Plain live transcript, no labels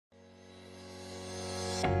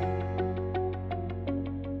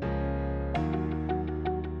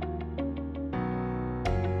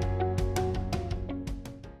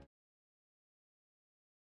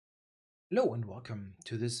Hello and welcome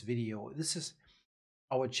to this video. This is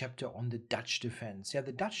our chapter on the Dutch defense. The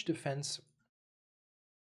Dutch defense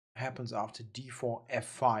happens after d4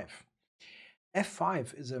 f5.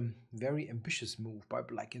 f5 is a very ambitious move by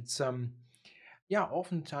black. It's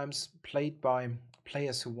oftentimes played by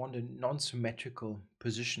players who want a non-symmetrical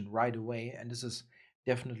position right away, and this is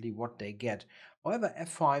definitely what they get. However,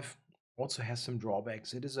 f5 also has some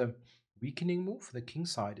drawbacks. It is a weakening move. The king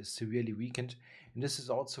side is severely weakened, and this is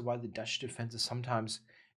also why the Dutch defense is sometimes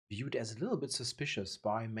viewed as a little bit suspicious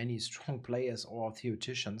by many strong players or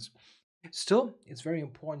theoreticians. Still, it's very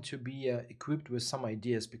important to be equipped with some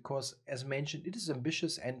ideas because, as mentioned, it is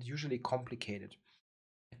ambitious and usually complicated.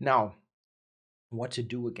 Now, what to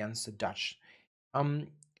do against the Dutch? Um,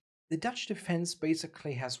 the Dutch defense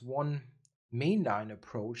basically has one mainline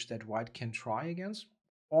approach that white can try against,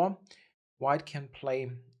 or white can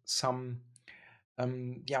play some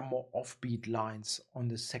more offbeat lines on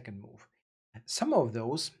the second move. Some of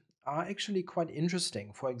those are actually quite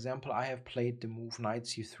interesting. For example, I have played the move knight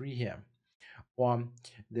c3 here, or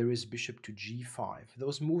there is bishop to g5.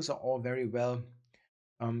 Those moves are all very well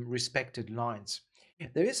respected lines.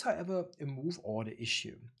 There is, however, a move order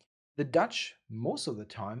issue. The Dutch, most of the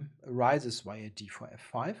time, arises via d4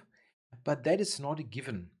 f5, but that is not a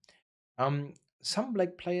given. Some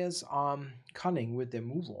black players are cunning with their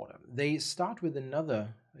move order. They start with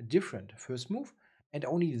another different first move and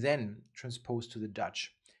only then transpose to the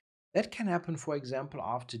Dutch. That can happen, for example,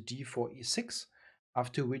 after d4 e6,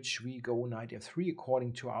 after which we go knight f3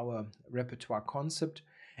 according to our repertoire concept,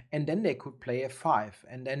 and then they could play f5,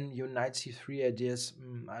 and then your knight c3 ideas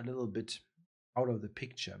are a little bit out of the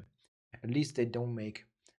picture. At least they don't make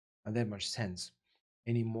that much sense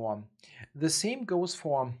anymore. The same goes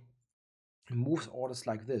for moves orders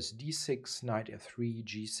like this: d6, knight f3,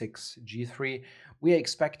 g6, g3. We are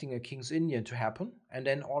expecting a King's Indian to happen, and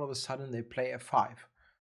then all of a sudden they play f5,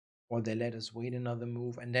 or they let us wait another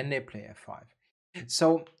move, and then they play f5.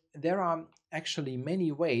 So there are actually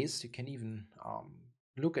many ways. You can even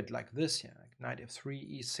look at like this here, like knight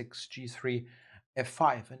f3, e6, g3,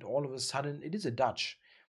 f5, and all of a sudden it is a Dutch.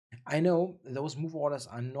 I know those move orders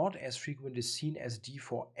are not as frequently seen as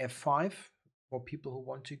d4 f5 for people who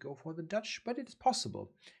want to go for the Dutch, but it's possible.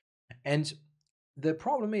 And the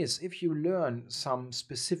problem is, if you learn some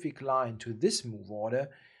specific line to this move order,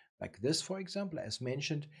 like this, for example, as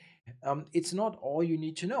mentioned, it's not all you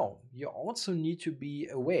need to know. You also need to be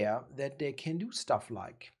aware that they can do stuff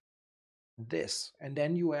like this, and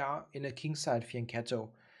then you are in a kingside fianchetto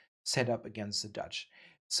setup against the Dutch.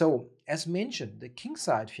 So, as mentioned, the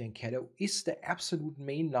kingside fianchetto is the absolute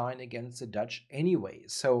main line against the Dutch anyway.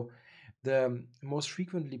 So, the most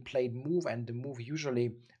frequently played move and the move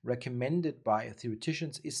usually recommended by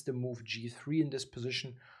theoreticians is the move g3 in this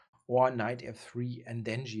position, or knight f3 and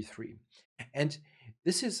then g3. And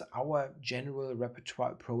this is our general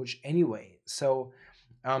repertoire approach anyway. So,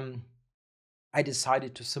 I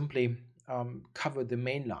decided to simply cover the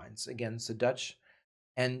main lines against the Dutch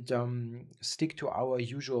and stick to our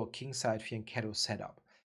usual kingside fianchetto setup.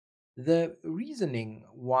 The reasoning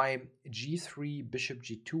why g3, bishop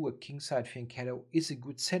g2, a kingside fianchetto is a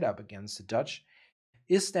good setup against the Dutch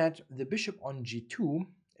is that the bishop on g2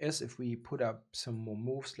 is, if we put up some more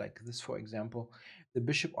moves like this, for example, the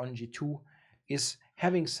bishop on g2 is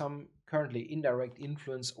having some currently indirect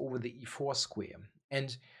influence over the e4 square.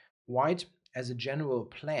 And white, as a general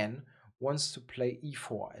plan, wants to play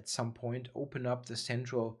e4 at some point, open up the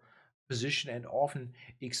central position, and often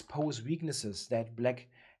expose weaknesses that black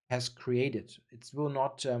has created. It will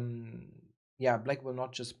not, black will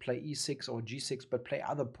not just play e6 or g6, but play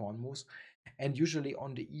other pawn moves. And usually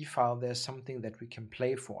on the e file, there's something that we can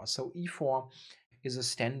play for. So e4 is a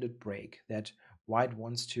standard break that white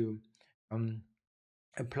wants to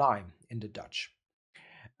apply in the Dutch.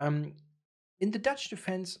 In the Dutch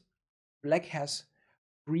defense, black has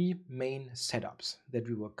three main setups that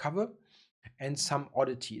we will cover and some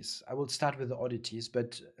oddities. I will start with the oddities,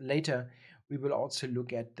 but later we will also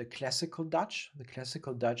look at the classical Dutch. The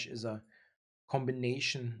classical Dutch is a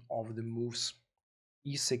combination of the moves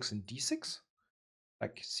e6 and d6,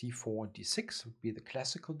 like c4, d6 would be the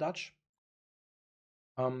classical Dutch.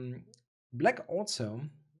 Black also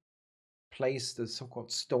plays the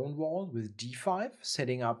so-called stonewall with d5,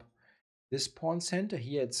 setting up this pawn center.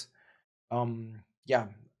 Here it's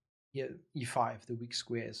here e5, the weak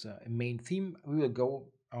square, is a main theme. We will go,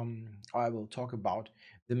 I will talk about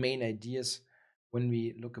the main ideas when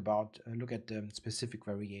we look at the specific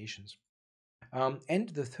variations. And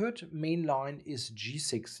the third main line is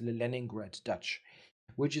g6, the Leningrad Dutch.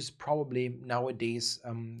 which is probably nowadays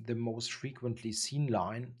the most frequently seen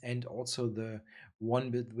line and also the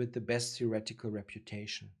one with the best theoretical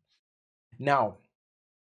reputation. Now,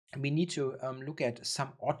 we need to look at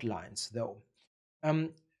some odd lines though.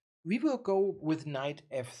 Um, we will go with knight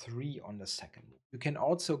f3 on the second move. You can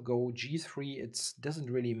also go g3. It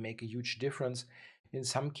doesn't really make a huge difference. In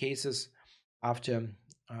some cases, after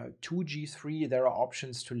 2g3, there are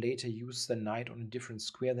options to later use the knight on a different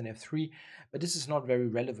square than f3, but this is not very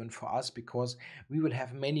relevant for us because we will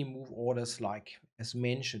have many move orders like, as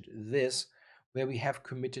mentioned, this, where we have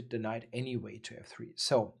committed the knight anyway to f3.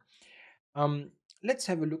 So um, let's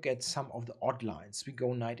have a look at some of the odd lines. We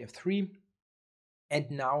go knight f3, and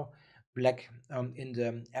now black, in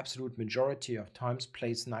the absolute majority of times,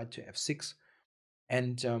 plays knight to f6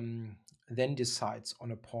 and then decides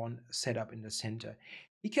on a pawn setup in the center.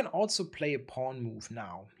 He can also play a pawn move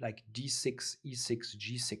now, like d6, e6,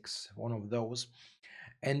 g6, one of those,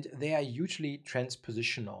 and they are usually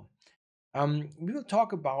transpositional. We will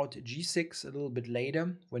talk about g6 a little bit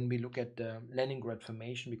later when we look at the Leningrad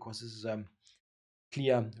formation, because this is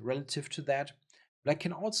clear relative to that. Black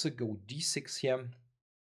can also go d6 here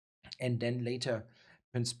and then later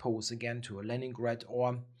transpose again to a Leningrad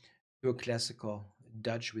or to a classical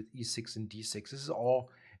Dutch with e6 and d6. This is all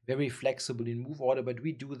very flexible in move order, but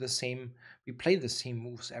we do the same, we play the same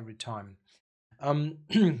moves every time.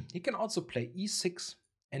 He can also play e6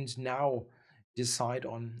 and now decide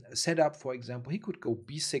on a setup. For example, he could go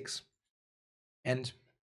b6 and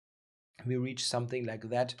we reach something like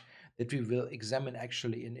that we will examine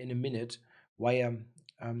actually in a minute via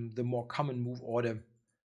the more common move order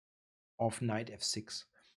of knight f6.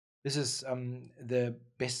 This is the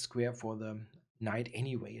best square for the knight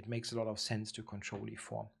anyway. It makes a lot of sense to control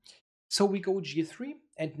e4. So we go g3,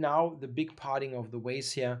 and now the big parting of the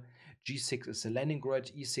ways here. g6 is the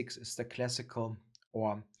Leningrad, e6 is the classical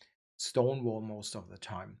or Stonewall most of the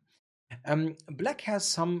time. Black has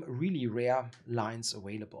some really rare lines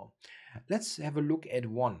available. Let's have a look at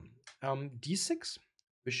one. d6,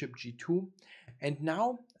 bishop g2, and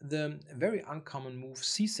now the very uncommon move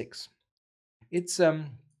c6. It's an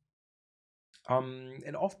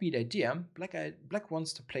offbeat idea. Black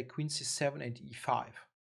wants to play queen c7 and e5.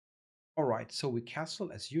 All right, so we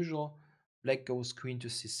castle as usual. Black goes queen to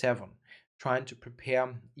c7, trying to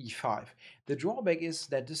prepare e5. The drawback is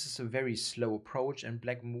that this is a very slow approach and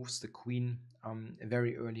black moves the queen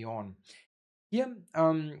very early on. Here,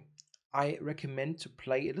 I recommend to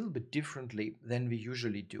play a little bit differently than we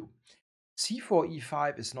usually do. c4,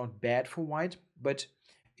 e5 is not bad for white, but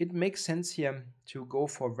it makes sense here to go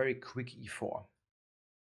for a very quick e4.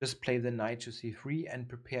 Just play the knight to c3 and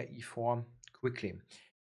prepare e4 quickly.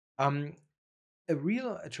 A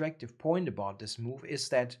real attractive point about this move is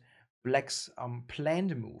that black's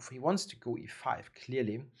planned move, he wants to go e5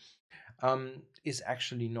 clearly, is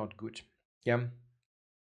actually not good. Yeah,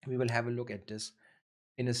 we will have a look at this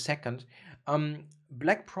in a second.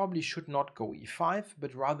 Black probably should not go e5,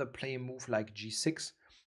 but rather play a move like g6,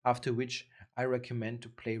 after which I recommend to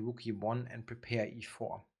play rook e1 and prepare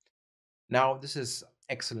e4. Now, this is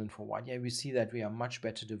excellent for white. Yeah, we see that we are much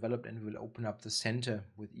better developed and will open up the center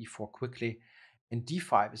with e4 quickly. And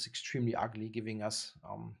d5 is extremely ugly, giving us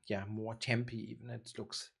more tempi even. It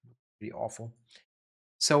looks pretty awful.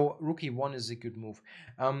 So rook e1 is a good move.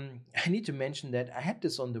 I need to mention that I had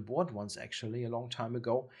this on the board once, actually, a long time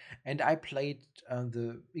ago, and I played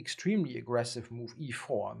the extremely aggressive move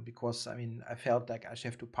e4 because, I mean, I felt like I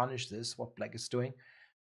should have to punish this, what black is doing.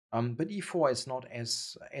 But e4 is not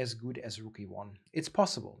as good as rook e1. It's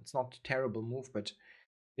possible. It's not a terrible move, but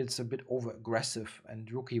it's a bit over aggressive,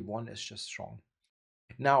 and rook e1 is just strong.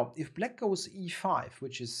 Now, if black goes e5,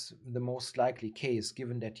 which is the most likely case,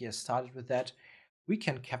 given that he has started with that, we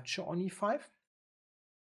can capture on e5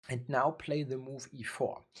 and now play the move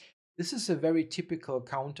e4. This is a very typical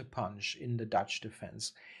counterpunch in the Dutch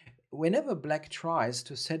defense. Whenever black tries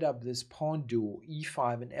to set up this pawn duo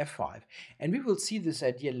e5 and f5, and we will see this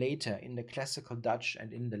idea later in the classical Dutch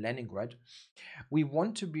and in the Leningrad, we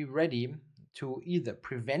want to be ready to either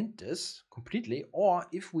prevent this completely, or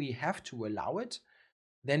if we have to allow it,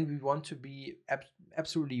 then we want to be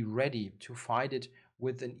absolutely ready to fight it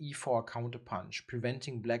with an e4 counterpunch,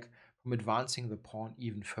 preventing black from advancing the pawn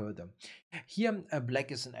even further. Here,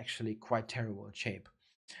 black is in actually quite terrible shape.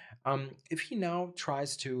 If he now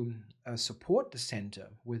tries to support the center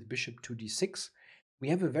with bishop to d6, we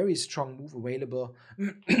have a very strong move available.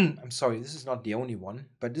 I'm sorry, this is not the only one,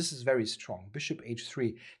 but this is very strong. Bishop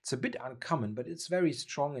h3. It's a bit uncommon, but it's very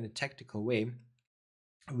strong in a tactical way.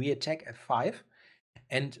 We attack f5,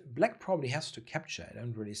 and black probably has to capture. I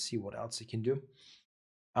don't really see what else he can do.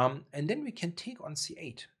 And then we can take on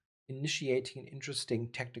c8, initiating an interesting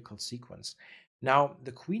tactical sequence. Now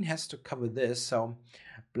the queen has to cover this, so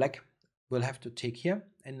black will have to take here.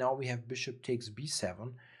 And now we have bishop takes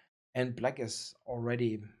b7, and black is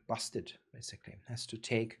already busted, basically. Has to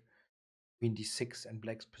take queen d6, and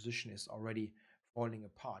black's position is already falling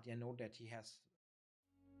apart. Yeah, note that he has